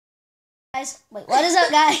Guys, wait, what is up,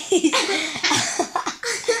 guys?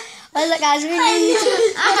 What is up, guys? We're new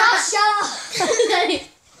YouTube. Shut up.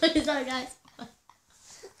 What is up, guys?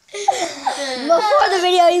 Before the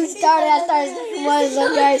video even started, I started saying, what is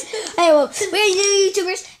up, guys? Hey, well, we're new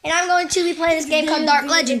YouTubers, and I'm going to be playing this game called Dark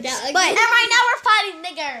Legend. But right now we're fighting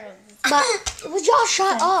niggers. But would y'all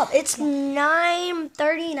shut up? It's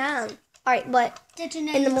 9:39. All right, but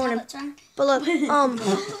in the morning. But look,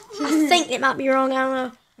 I think it might be wrong. I don't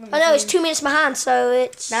know. I know it's 2 minutes behind, so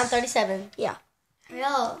it's 9:37. Yeah.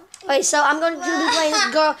 Yo. Okay, so I'm going to be playing this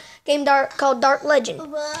game called Dark Legend.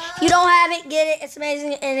 If you don't have it, get it. It's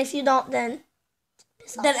amazing. And if you don't, then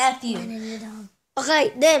F you.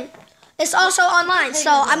 Okay, then it's also online. So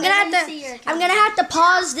I'm gonna have to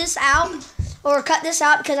pause this out or cut this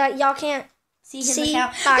out because y'all can't see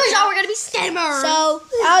account. Because y'all were gonna be scammers. So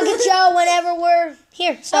I'll get y'all whenever we're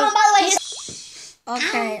here. So by the way,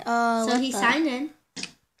 okay. So he signed in.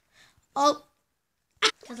 Oh.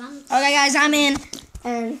 Okay, guys, I'm in.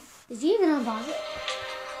 And is he even on pause?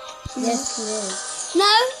 Yes, he is.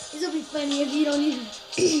 No. This will be funny if you don't even.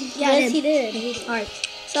 Yeah, yes, he did. All right.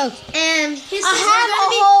 So and I have a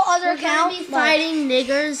whole other account. Be fighting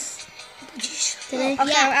niggers today.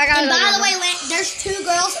 Okay, yeah. I got and by the way, there's two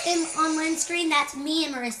girls on Lynn's screen. That's me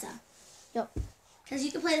and Marissa. Yep. Because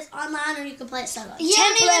you can play this online or you can play it solo. You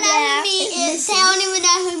don't even know who me is. They don't even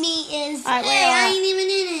know who me is. All right, hey, I ain't even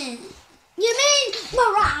in it. You mean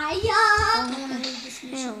Mariah?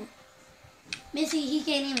 Missy, he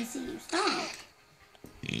can't even see you. Stop.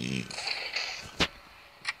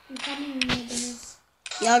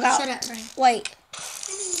 Y'all got. Shut up, Brian.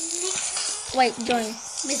 Wait, join.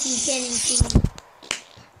 Missy, you can't even see me.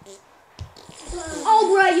 Oh,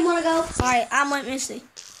 bro, you wanna go? All right, I'm with Missy.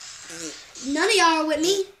 None of y'all are with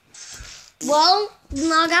me. Well,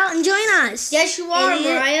 log out and join us. Yes, you are,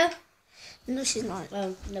 Mariah. No, she's not.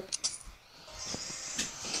 Oh, nope.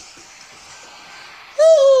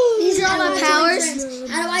 These are all my powers.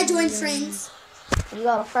 How do I join friends? You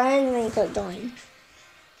got a friend and then you click join.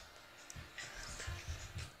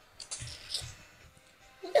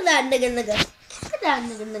 Look at that nigga. Look at that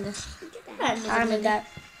nigga. I'm with that.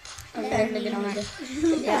 Okay, nigga.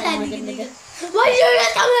 Why are you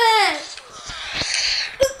not coming?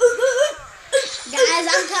 Guys,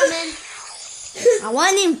 I'm coming. I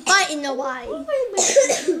wasn't even fighting nobody.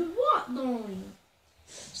 What noise?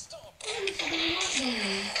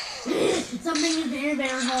 Something is very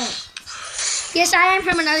hard. Yes, I am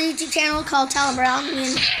from another YouTube channel called Tyler Brown.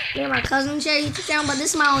 Me and my cousin share a YouTube channel, but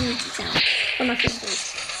this is my own YouTube channel. For my sisters.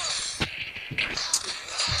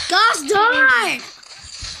 Gosh darn!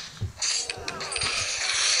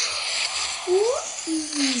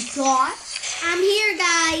 God. I'm here,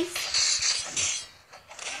 guys.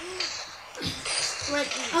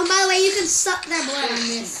 Oh, by the way, you can suck their blood on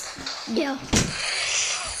this. Yeah.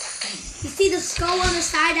 You see the skull on the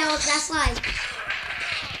side? That's like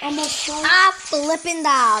almost full. I flippin'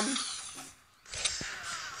 died.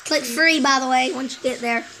 Click free, by the way, once you get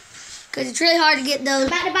there. Because it's really hard to get those.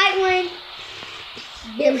 About to bite one.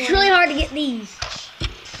 It's really hard to get these.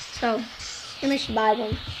 So, unless you buy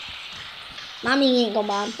them. Mommy ain't gonna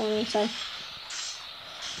buy them for me, so.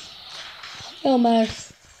 Oh my.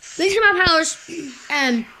 These are my powers.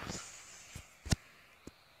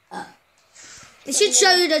 It should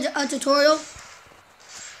show you a tutorial.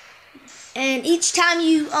 And each time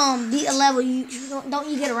you beat a level, don't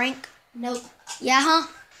you get a rank? Nope. Yeah, huh?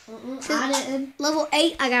 I didn't. Level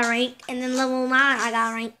 8, I got a rank. And then level 9, I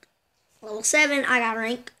got a rank. Level 7, I got a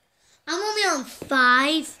rank. I'm only on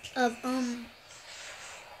 5 of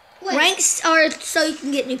Wait. Ranks are so you can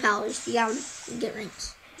get new powers. You gotta get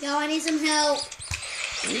ranks. Yo, I need some help.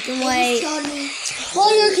 You can They wait. just killed me.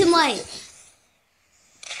 Well, you can wait.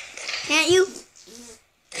 Can't you?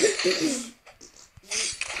 Can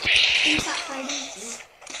you stop fighting?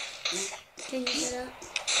 Can you get up?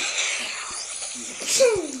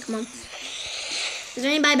 Come on. Is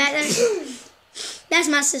there anybody back there? That's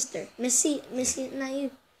my sister. Missy, not you.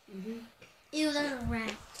 Ew, that's a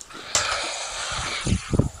rat.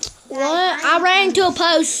 What? I ran into a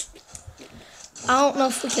post. I don't know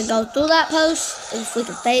if we can go through that post, if we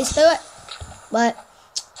can phase through it, but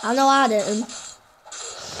I know I didn't.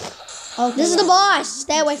 Okay, this is the boss.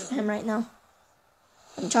 Stay away from him right now.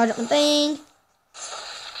 I'm charge up my thing.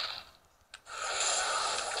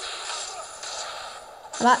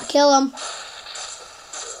 I'm about to kill him.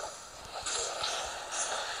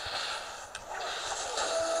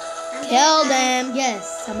 Kill them.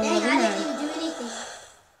 Yes, I'm Dang, I 11 didn't even do anything.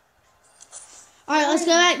 Alright, let's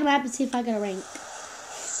go back to the map and see if I get a rank.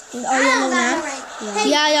 Are you on the map? Hey,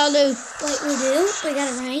 Yeah, y'all do. wait, we do? We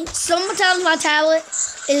got a rank? Sometimes my tablet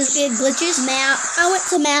Is it glitches? Map. I went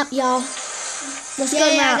to map, y'all. Let's go Yeah,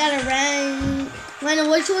 to I map. got a rain. Random,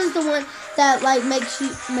 which one's the one that like makes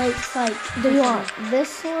like? Do you want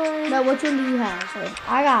this one? No, which one do you have?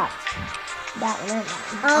 I got that one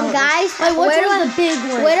and that one. Guys, Wait, which Where do one's the big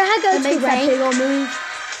one? Where do I go that makes to that big rank? old move?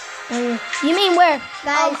 You mean where?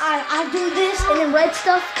 guys, I do this and then red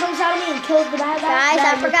stuff comes out of me and kills the bad guys,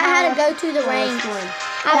 guys. I forgot how to go to the range.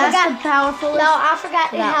 I That's forgot. the powerful. No, I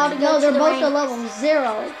forgot how to go No, to they're the both range. at level 0.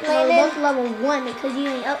 No, they're both level 1 because you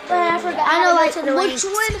ain't up there. But I forgot I how know, to go like to the which ranks.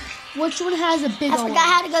 one? Which one has a bigger I one? forgot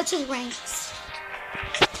how to go to the ranks.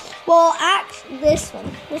 Well, this one.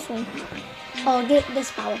 This one. Oh, get this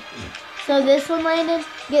power. So this one, Landon.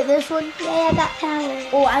 Get this one. Yeah, I got power.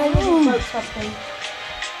 Oh, I think we broke something.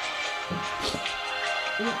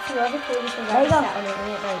 Whoever told us There you go. that one, it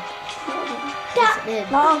didn't break. Yes, it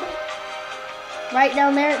did. No. Right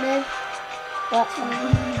down there, it did. Well,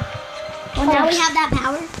 now we have that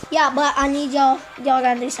power. Yeah, but I need y'all. Y'all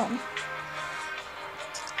gotta do something.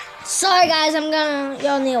 Sorry, guys.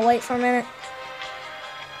 Y'all need to wait for a minute.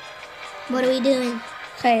 What are we doing?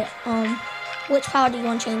 Okay. Which power do you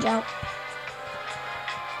want to change out?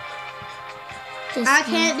 Just, I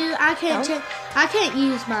can't change. I can't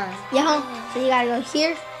use mine. Yeah. So you gotta go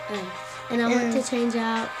here. And I want to change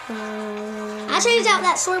out. I changed out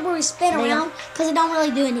that sword where we spin There you around because it don't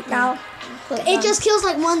really do anything. Now. It just kills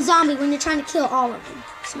like one zombie when you're trying to kill all of them.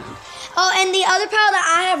 Oh, and the other power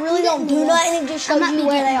that I have really don't do nothing. It just shows might you be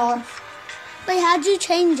where they getting are. Wait, how'd you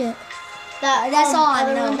change it? That's all I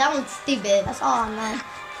other know. one. That one's stupid. That's all I know.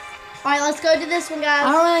 All right, let's go to this one, guys.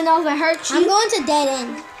 I don't really know if it hurts I'm you. going to dead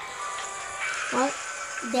end. What?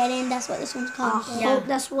 Dead end, that's what this one's called. Oh, Yeah.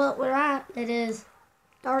 that's what we're at. It is.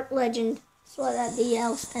 Dark Legend. That's what that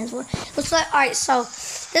DL stands for. Looks like, alright, so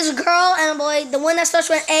there's a girl and a boy. The one that starts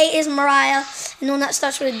with A is Mariah, and the one that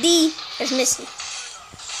starts with a D is Missy.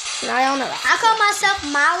 Now y'all know that. I call myself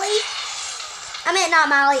Molly. I mean, not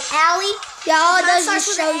Molly, Allie. Yeah, all it Mine does starts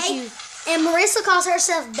is with an shows A. you. And Marissa calls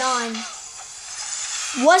herself Dawn.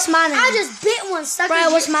 What's my name? I just bit one stuck Brian,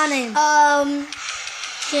 in what's my name?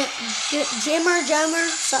 Jomer,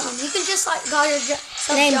 something. You can just like call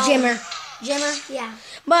yourself Name John. Jimmer. Jimmer, yeah.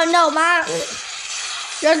 But no,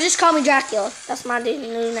 y'all just call me Dracula. That's my new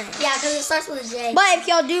name. Yeah, because it starts with a J. But if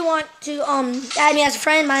y'all do want to add me as a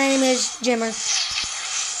friend, my name is Jimmer.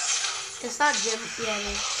 It's not Jim.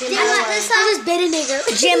 Yeah, I just bit a nigger.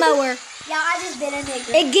 Jimower. Yeah, I just bit a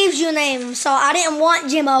nigger. It gives you a name, so I didn't want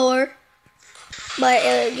Jimower, but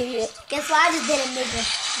it'll give you it. Guess what? I just bit a nigger.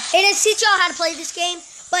 It didn't teach y'all how to play this game,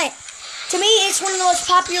 but to me, it's one of the most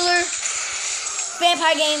popular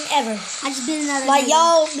vampire game ever. I just bit another Like, nigger.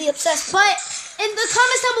 y'all be obsessed. But in the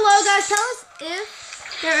comments down below, guys, tell us if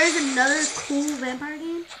there is another cool vampire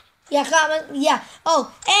game. Yeah, comment. Yeah. Oh,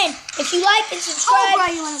 and if you like and Oh, subscribe. bro,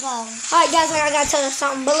 you want to go? All right, guys, I gotta tell you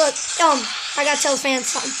something. But look, I gotta tell the fans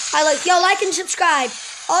something. Y'all like and subscribe.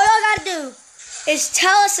 All y'all gotta do is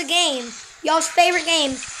tell us a game, y'all's favorite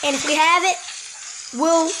game, and if we have it,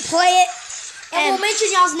 we'll play it. And we'll mention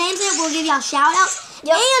y'all's names in it. We'll give y'all shout outs.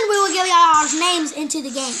 Yep. And we will give y'all our names into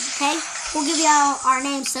the game, okay? We'll give y'all our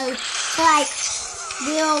names. So like,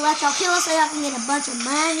 we'll let y'all kill us so y'all can get a bunch of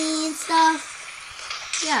money and stuff.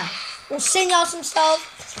 Yeah. We'll send y'all some stuff.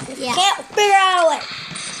 Yeah. Can't figure out a way.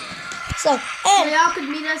 So, So y'all could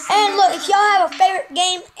meet us. and look, if y'all have a favorite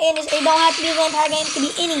game, and it don't have to be a vampire game, it could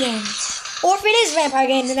be any game. Or if it is a vampire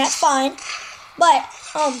game, then that's fine. But,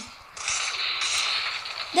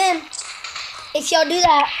 then, if y'all do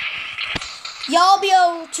that, y'all be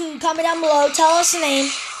able to comment down below, tell us the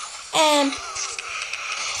name, and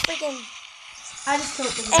I just killed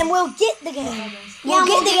the and we'll get the game. Yeah, We'll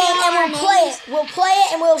get the we'll game get and our we'll play names. it. We'll play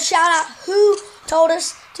it and we'll shout out who told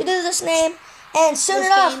us to do this name. And soon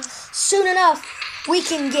enough, we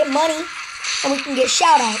can get money and we can get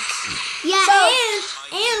shout outs. Yeah, So-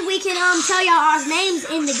 and we can tell y'all our names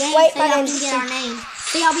in the game Wait, so my y'all name's can get our names.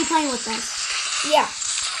 So y'all be playing with us. Yeah.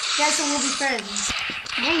 Guys, so we'll be friends.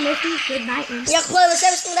 Hey, Mickey, good night. Y'all can play with us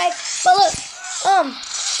every single day. But look,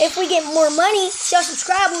 if we get more money, if y'all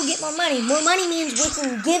subscribe, we'll get more money. More money means we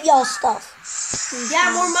can give y'all stuff.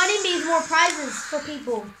 Yeah, more money means more prizes for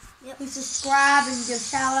people. Yep. Who subscribe and give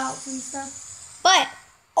shout outs and stuff. But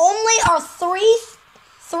only our four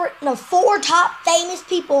top famous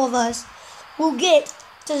people of us will get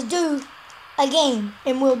to do a game,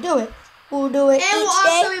 and we'll do it. We'll do it And we'll each day.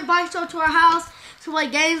 also invite y'all to our house to play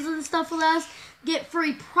games and stuff with us. Get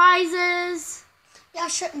free prizes. Y'all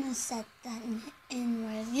shouldn't have said that in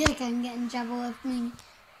words. You're gonna get in trouble if Minnie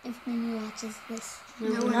watches this.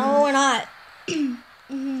 No, we're not.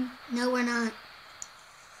 No, we're not.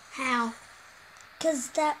 How?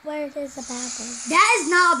 Because that word is a bad word. That is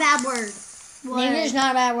not a bad word. Nigger is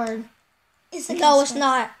not a bad word. It's a No, cuss it's word.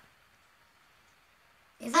 not.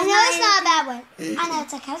 I know it's not a bad word. I know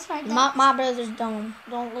it's a cuss word. though. My brother's dumb.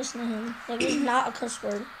 Don't listen to him. Nigger's not a cuss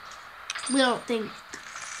word. We don't think.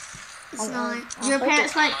 It's not. Your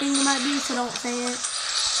parents might think it might be, so don't say it.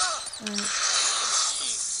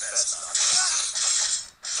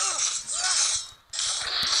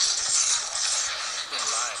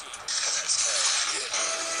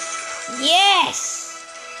 Yes!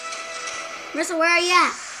 Marissa, where are you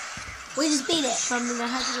at? We just beat it. Something that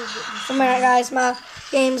has to do with Oh my god, guys, my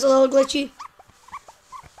game's a little glitchy.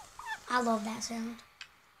 I love that sound.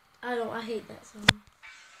 I hate that song.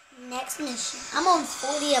 Next mission. I'm on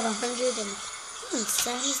 40 of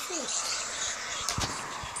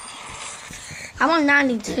 176. I'm on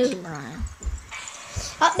 92, Brian.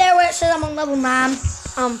 Up there where it says I'm on level 9,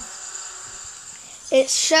 it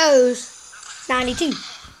shows 92.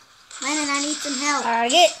 Landon, I need some help. I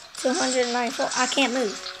get to 194. I can't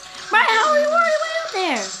move. Brian, how are you already way up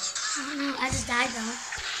there? I don't know. I just died though.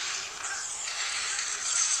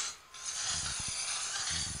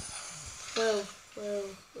 Whoa.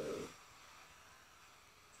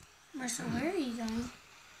 Marissa, where are you going?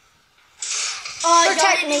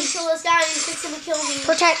 Protect me. Kill this guy and fix him and kill me.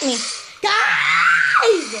 Protect me. Guys!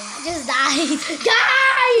 I just died.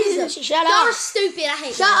 Guys! Shut Y'all are up. stupid. I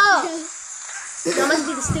hate Shut y'all. up. Y'all must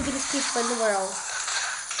be the stupidest people in the world.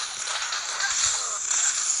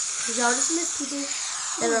 Y'all just miss people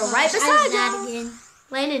that are right I just beside died y'all. again.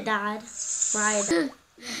 Landon died. Mariah died.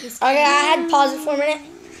 Okay, I had to pause it for a minute.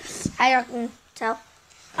 How y'all can tell.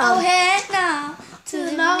 Oh, heck no. To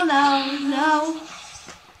the No.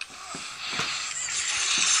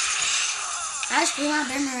 I just blew my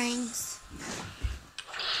boomerangs.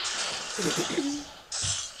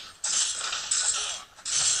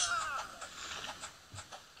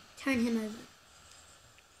 Turn him over.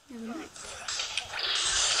 Never mind.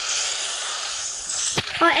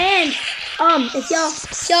 Oh, and if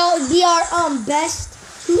y'all be our best,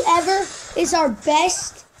 whoever is our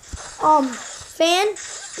best fan,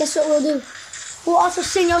 guess what we'll do? We'll also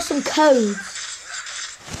send y'all some codes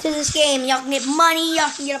to this game. Y'all can get money. Y'all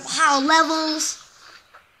can get up higher levels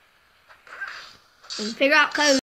and figure out codes.